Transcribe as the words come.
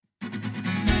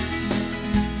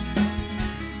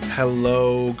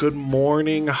Hello, good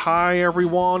morning, hi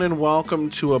everyone, and welcome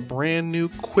to a brand new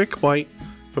Quick Bite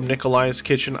from Nikolai's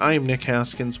Kitchen. I am Nick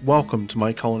Haskins. Welcome to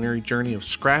my culinary journey of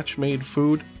scratch-made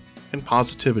food and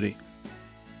positivity.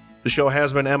 The show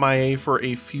has been MIA for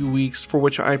a few weeks, for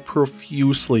which I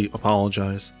profusely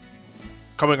apologize.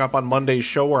 Coming up on Monday's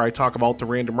show, where I talk about the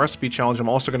Random Recipe Challenge, I'm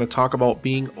also going to talk about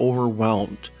being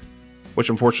overwhelmed, which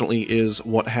unfortunately is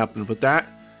what happened, but that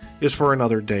is for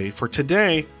another day. For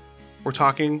today, we're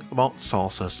talking about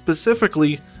salsa,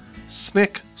 specifically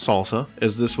Snick salsa,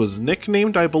 as this was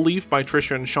nicknamed, I believe, by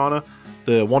Trisha and Shauna,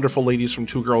 the wonderful ladies from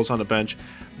Two Girls on a Bench.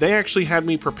 They actually had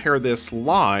me prepare this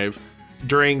live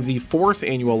during the 4th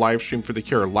annual live stream for The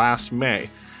Cure last May.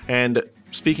 And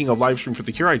speaking of live stream for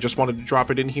The Cure, I just wanted to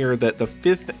drop it in here that the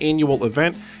 5th annual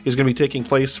event is going to be taking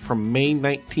place from May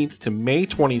 19th to May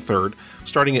 23rd,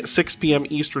 starting at 6 p.m.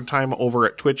 Eastern Time over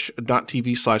at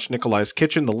twitch.tv/Nikolai's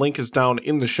Kitchen. The link is down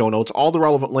in the show notes. All the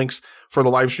relevant links for the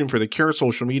live stream for The Cure,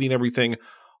 social media, and everything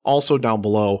also down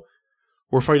below.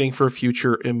 We're fighting for a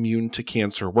future immune to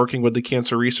cancer, working with the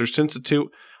Cancer Research Institute.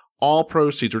 All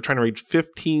proceeds, we're trying to raise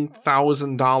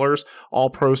 $15,000.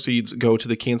 All proceeds go to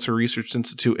the Cancer Research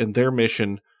Institute and their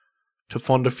mission to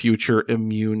fund a future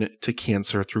immune to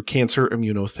cancer through cancer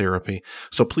immunotherapy.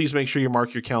 So please make sure you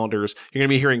mark your calendars. You're going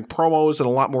to be hearing promos and a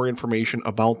lot more information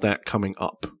about that coming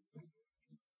up.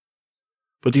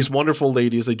 But these wonderful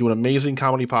ladies, they do an amazing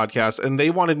comedy podcast, and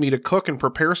they wanted me to cook and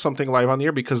prepare something live on the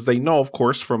air because they know, of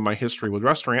course, from my history with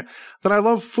restaurant, that I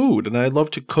love food, and I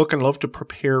love to cook and love to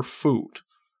prepare food.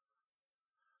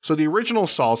 So the original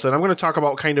salsa, and I'm going to talk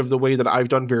about kind of the way that I've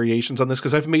done variations on this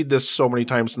because I've made this so many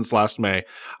times since last May.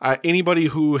 Anybody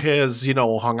who has,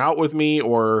 hung out with me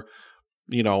or,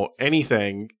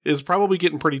 anything is probably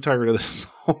getting pretty tired of this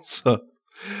salsa.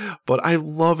 But I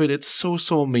love it. It's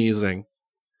so amazing.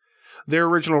 Their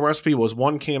original recipe was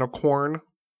 1 can of corn,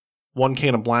 1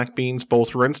 can of black beans,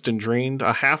 both rinsed and drained,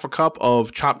 a half a cup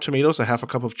of chopped tomatoes, a half a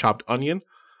cup of chopped onion,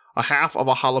 a half of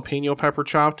a jalapeno pepper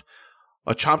chopped,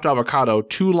 a chopped avocado,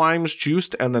 2 limes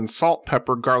juiced, and then salt,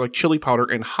 pepper, garlic, chili powder,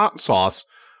 and hot sauce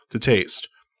to taste.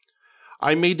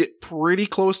 I made it pretty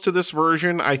close to this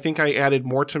version. I think I added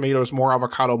more tomatoes, more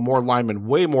avocado, more lime, and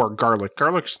way more garlic.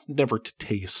 Garlic's never to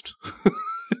taste.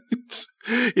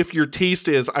 If your taste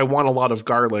is, I want a lot of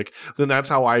garlic, then that's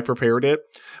how I prepared it.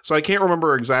 So I can't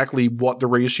remember exactly what the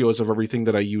ratios of everything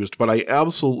that I used, but I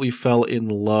absolutely fell in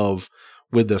love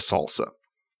with this salsa.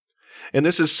 And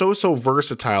this is so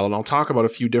versatile, and I'll talk about a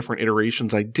few different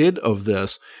iterations I did of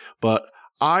this, but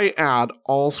I add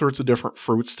all sorts of different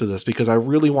fruits to this because I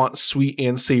really want sweet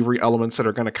and savory elements that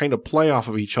are going to kind of play off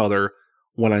of each other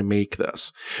when I make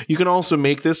this. You can also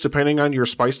make this depending on your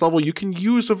spice level. You can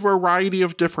use a variety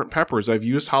of different peppers. I've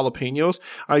used jalapenos.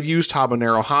 I've used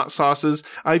habanero hot sauces.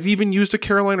 I've even used a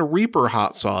Carolina Reaper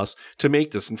hot sauce to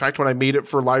make this. In fact, when I made it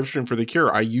for live stream for The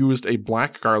Cure, I used a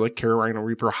black garlic Carolina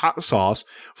Reaper hot sauce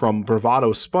from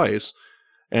Bravado Spice,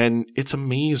 and it's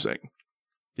amazing.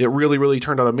 It really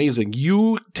turned out amazing.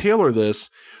 You tailor this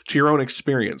to your own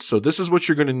experience. So this is what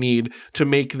you're going to need to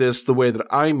make this the way that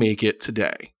I make it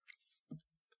today.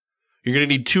 You're going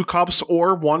to need 2 cups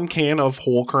or 1 can of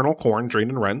whole kernel corn, drained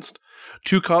and rinsed.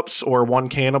 2 cups or 1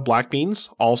 can of black beans,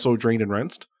 also drained and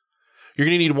rinsed. You're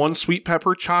going to need 1 sweet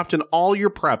pepper chopped, and all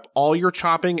your prep, all your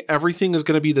chopping, everything is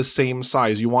going to be the same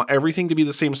size. You want everything to be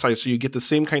the same size so you get the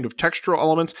same kind of textural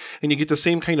elements and you get the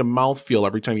same kind of mouthfeel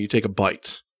every time you take a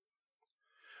bite.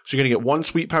 So you're going to get 1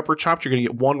 sweet pepper chopped. You're going to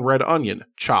get 1 red onion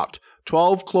chopped.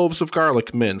 12 cloves of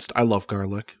garlic minced. I love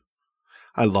garlic.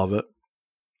 I love it.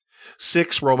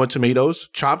 6 Roma tomatoes,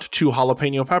 chopped. 2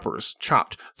 jalapeno peppers,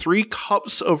 chopped. 3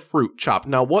 cups of fruit, chopped.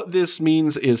 Now, what this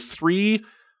means is 3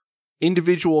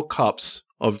 individual cups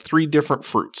of 3 different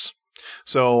fruits.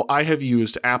 So I have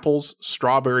used apples,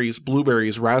 strawberries,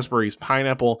 blueberries, raspberries,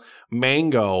 pineapple,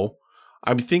 mango.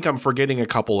 I think I'm forgetting a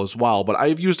couple as well, but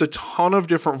I've used a ton of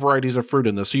different varieties of fruit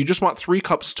in this. So you just want 3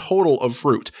 cups total of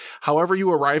fruit. However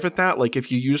you arrive at that, like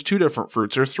if you use 2 different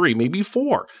fruits or 3, maybe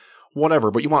 4.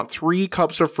 Whatever, but you want 3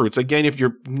 cups of fruits. Again, if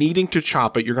you're needing to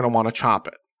chop it, you're going to want to chop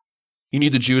it. You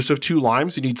need the juice of 2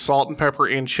 limes. You need salt and pepper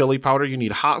and chili powder. You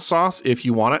need hot sauce if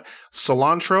you want it.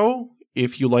 Cilantro,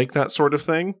 if you like that sort of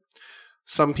thing.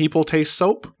 Some people taste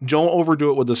soap. Don't overdo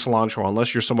it with the cilantro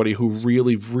unless you're somebody who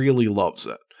really loves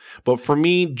it. But for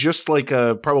me, just like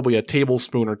probably a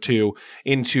tablespoon or 2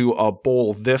 into a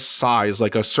bowl this size,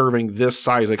 like a serving this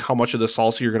size, like how much of the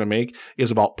salsa you're going to make is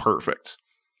about perfect.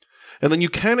 And then you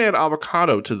can add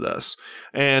avocado to this.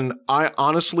 And I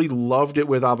honestly loved it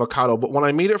with avocado. But when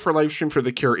I made it for live stream for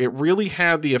The Cure, it really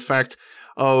had the effect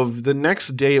of the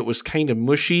next day it was kind of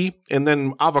mushy, and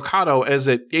then avocado, as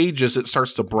it ages, it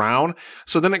starts to brown.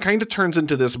 So then it kind of turns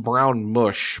into this brown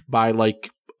mush by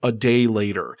like a day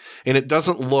later, and it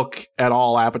doesn't look at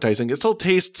all appetizing. It still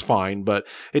tastes fine, but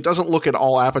it doesn't look at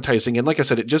all appetizing. And like I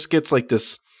said, it just gets like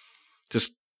this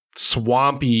just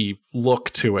swampy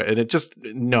look to it, and it just,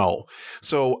 no.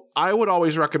 So I would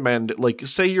always recommend, like,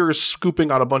 say you're scooping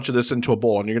out a bunch of this into a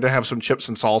bowl and you're gonna have some chips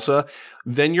and salsa,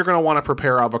 then you're gonna want to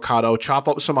prepare avocado, chop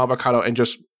up some avocado, and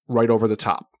just right over the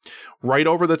top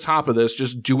of this,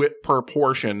 just do it per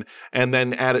portion, and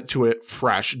then add it to it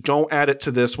fresh. Don't add it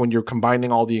to this when you're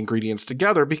combining all the ingredients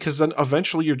together, because then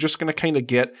eventually you're just going to kind of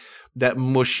get that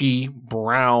mushy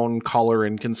brown color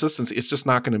and consistency. It's just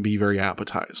not going to be very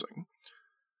appetizing.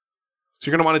 So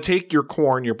you're going to want to take your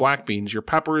corn, your black beans, your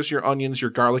peppers, your onions,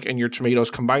 your garlic, and your tomatoes,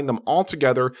 combine them all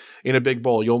together in a big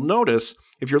bowl. You'll notice,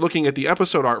 if you're looking at the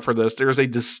episode art for this, there's a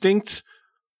distinct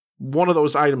one of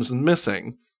those items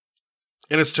missing,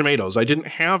 and it's tomatoes. I didn't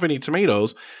have any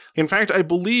tomatoes. In fact, I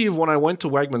believe when I went to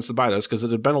Wegmans to buy this, because it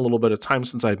had been a little bit of time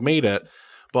since I've made it,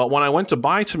 but when I went to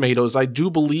buy tomatoes, I do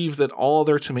believe that all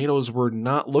their tomatoes were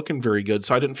not looking very good,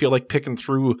 so I didn't feel like picking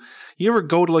through. You ever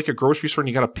go to like a grocery store and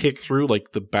you got to pick through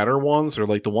like the better ones, or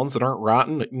like the ones that aren't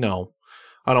rotten? No,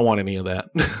 I don't want any of that.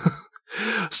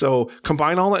 So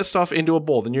combine all that stuff into a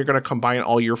bowl. Then you're going to combine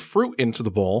all your fruit into the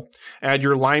bowl. Add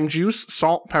your lime juice,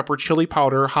 salt, pepper, chili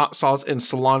powder, hot sauce, and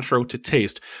cilantro to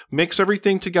taste. Mix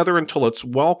everything together until it's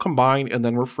well combined, and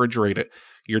then refrigerate it.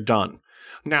 You're done.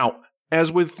 Now,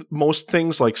 as with most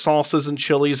things like salsas and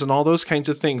chilies and all those kinds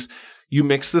of things, you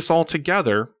mix this all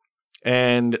together,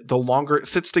 and the longer it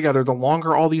sits together, the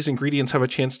longer all these ingredients have a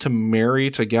chance to marry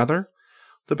together,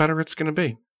 the better it's going to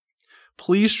be.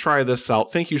 Please try this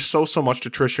out. Thank you so much to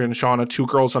Trisha and Shauna, Two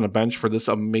Girls on a Bench, for this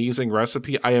amazing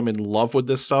recipe. I am in love with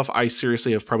this stuff. I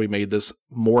seriously have probably made this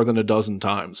more than a dozen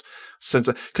times since,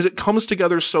 because it comes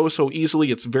together so easily.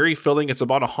 It's very filling. It's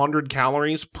about 100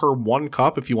 calories per 1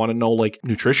 cup if you want to know like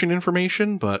nutrition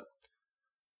information, but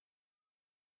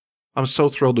I'm so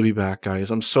thrilled to be back,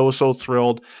 guys. I'm so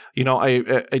thrilled. You know,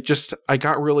 I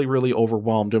got really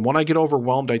overwhelmed. And when I get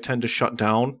overwhelmed, I tend to shut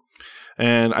down.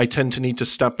 And I tend to need to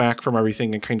step back from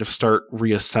everything and kind of start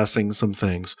reassessing some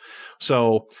things.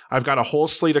 So I've got a whole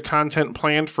slate of content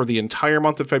planned for the entire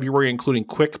month of February, including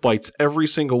quick bites every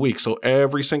single week. So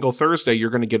every single Thursday, you're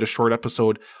going to get a short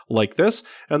episode like this.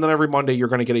 And then every Monday, you're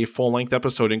going to get a full-length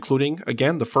episode, including,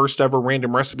 again, the first ever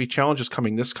random recipe challenge is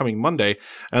coming this coming Monday.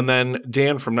 And then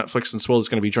Dan from Netflix and Swill is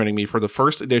going to be joining me for the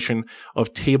first edition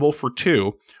of Table for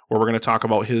Two, where we're going to talk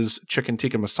about his chicken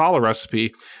tikka masala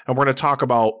recipe. And we're going to talk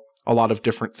about a lot of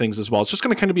different things as well. It's just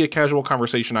going to kind of be a casual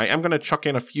conversation. I am going to chuck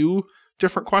in a few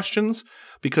different questions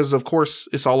because, of course,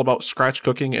 it's all about scratch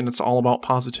cooking and it's all about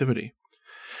positivity.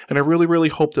 And I really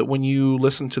hope that when you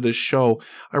listen to this show,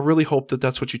 I really hope that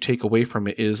that's what you take away from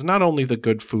it, is not only the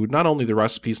good food, not only the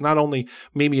recipes, not only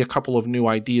maybe a couple of new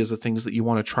ideas of things that you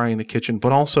want to try in the kitchen,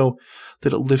 but also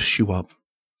that it lifts you up,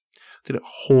 that it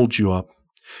holds you up,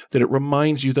 that it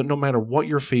reminds you that no matter what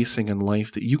you're facing in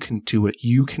life, that you can do it.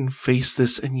 You can face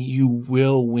this and you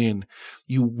will win.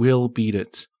 You will beat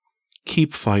it.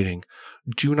 Keep fighting.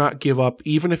 Do not give up.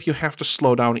 Even if you have to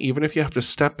slow down, even if you have to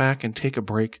step back and take a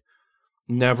break,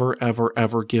 never,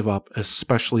 ever give up,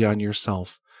 especially on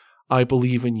yourself. I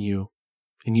believe in you,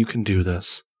 and you can do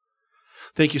this.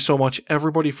 Thank you so much,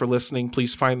 everybody, for listening.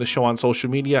 Please find the show on social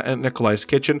media at Nikolai's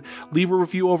Kitchen. Leave a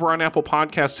review over on Apple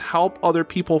Podcasts. Help other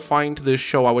people find this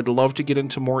show. I would love to get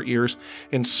into more ears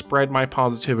and spread my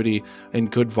positivity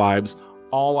and good vibes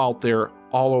all out there,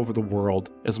 all over the world,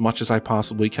 as much as I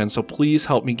possibly can. So please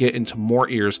help me get into more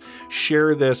ears.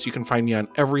 Share this. You can find me on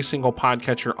every single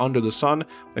podcatcher under the sun,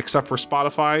 except for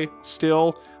Spotify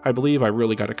still. I believe I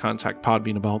really got to contact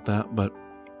Podbean about that, but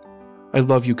I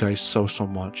love you guys so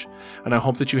much, and I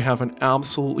hope that you have an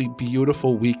absolutely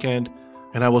beautiful weekend,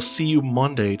 and I will see you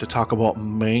Monday to talk about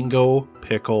mango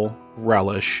pickle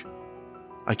relish.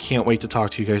 I can't wait to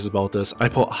talk to you guys about this. I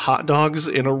put hot dogs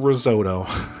in a risotto.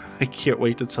 I can't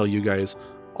wait to tell you guys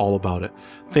all about it.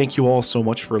 Thank you all so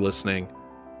much for listening,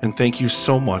 and thank you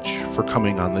so much for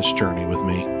coming on this journey with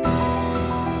me.